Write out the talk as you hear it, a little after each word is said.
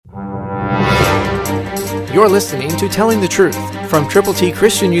You're listening to Telling the Truth from Triple T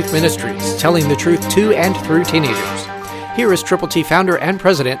Christian Youth Ministries, telling the truth to and through teenagers. Here is Triple T founder and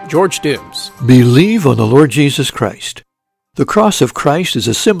president, George Dooms. Believe on the Lord Jesus Christ. The cross of Christ is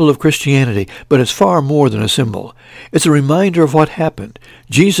a symbol of Christianity, but it's far more than a symbol. It's a reminder of what happened.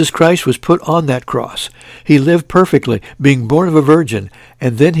 Jesus Christ was put on that cross. He lived perfectly, being born of a virgin,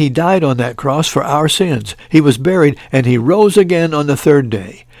 and then he died on that cross for our sins. He was buried, and he rose again on the third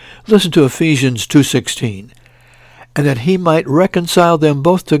day. Listen to Ephesians 2:16. And that he might reconcile them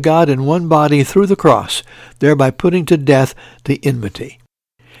both to God in one body through the cross, thereby putting to death the enmity.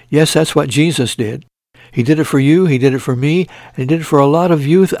 Yes, that's what Jesus did. He did it for you, he did it for me, and he did it for a lot of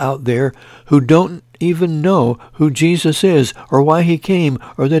youth out there who don't even know who Jesus is, or why he came,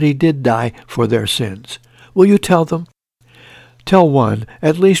 or that he did die for their sins. Will you tell them? Tell one,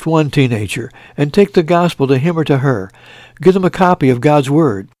 at least one teenager, and take the gospel to him or to her. Give them a copy of God's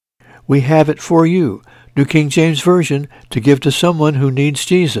Word. We have it for you, New King James Version, to give to someone who needs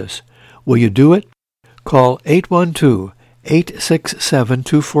Jesus. Will you do it? Call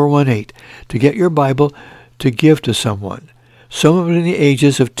 812-867-2418 to get your Bible to give to someone, someone in the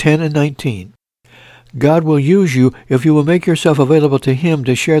ages of 10 and 19. God will use you if you will make yourself available to him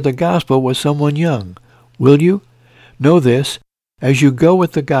to share the gospel with someone young. Will you? Know this, as you go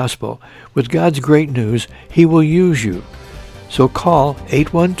with the gospel, with God's great news, he will use you. So call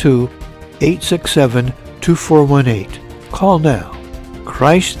 812-867-2418. Call now.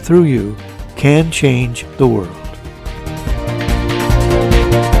 Christ through you can change the world.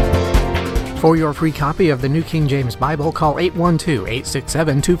 For your free copy of the New King James Bible, call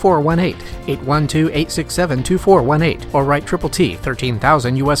 812-867-2418, 812-867-2418, or write Triple T,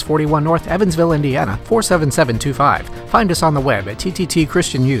 13,000 U.S. 41 North, Evansville, Indiana, 47725. Find us on the web at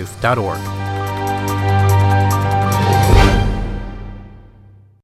tttchristianyouth.org.